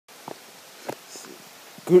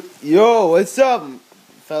Yo, what's up,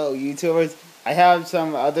 fellow YouTubers? I have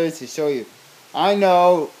some others to show you. I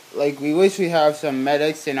know, we wish we have some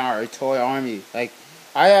medics in our toy army. I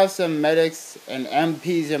have some medics and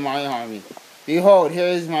MPs in my army. Behold, here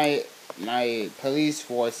is my police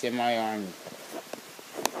force in my army.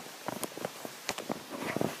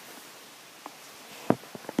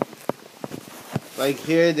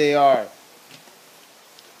 Here they are.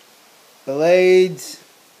 Blades.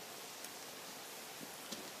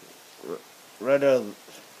 Red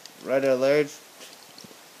alert.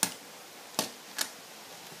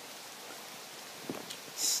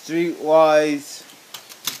 Streetwise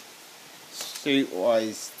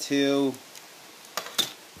 2.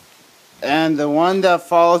 And the one that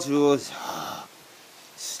follows was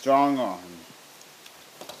Strong Arm.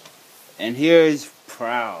 And here is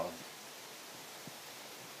Proud.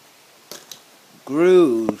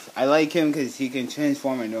 Groove. I like him because he can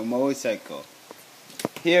transform into a motorcycle.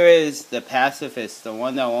 Here is the pacifist, the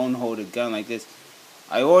one that won't hold a gun like this.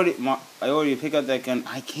 I already pick up that gun.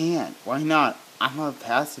 I can't. Why not? I'm a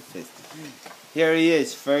pacifist. Here he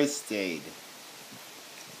is, First Aid.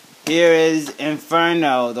 Here is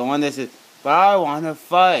Inferno, the one that says, but I want to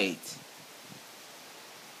fight.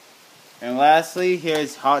 And lastly,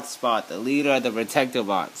 here's Hotspot, the leader of the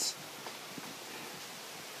Protectobots.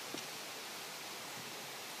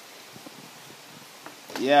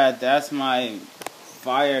 Yeah, that's my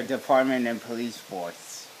fire department and police force.